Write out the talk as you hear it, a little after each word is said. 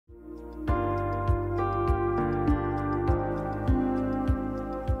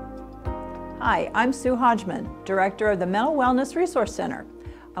Hi, I'm Sue Hodgman, Director of the Mental Wellness Resource Center.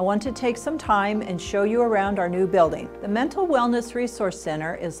 I want to take some time and show you around our new building. The Mental Wellness Resource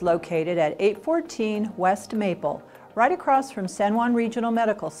Center is located at 814 West Maple, right across from San Juan Regional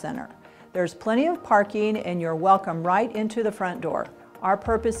Medical Center. There's plenty of parking and you're welcome right into the front door. Our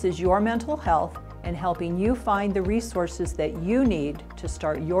purpose is your mental health and helping you find the resources that you need to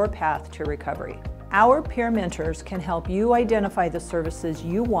start your path to recovery. Our peer mentors can help you identify the services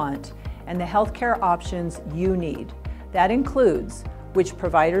you want and the healthcare options you need. That includes which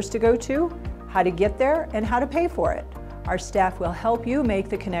providers to go to, how to get there, and how to pay for it. Our staff will help you make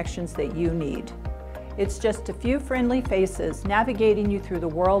the connections that you need. It's just a few friendly faces navigating you through the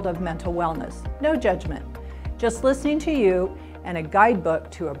world of mental wellness. No judgment, just listening to you and a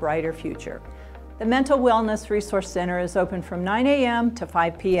guidebook to a brighter future. The Mental Wellness Resource Center is open from 9 a.m. to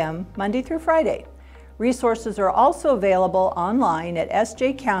 5 p.m. Monday through Friday. Resources are also available online at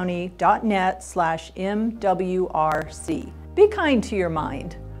sjcounty.net/MWRC. Be kind to your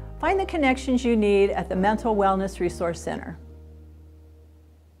mind. Find the connections you need at the Mental Wellness Resource Center.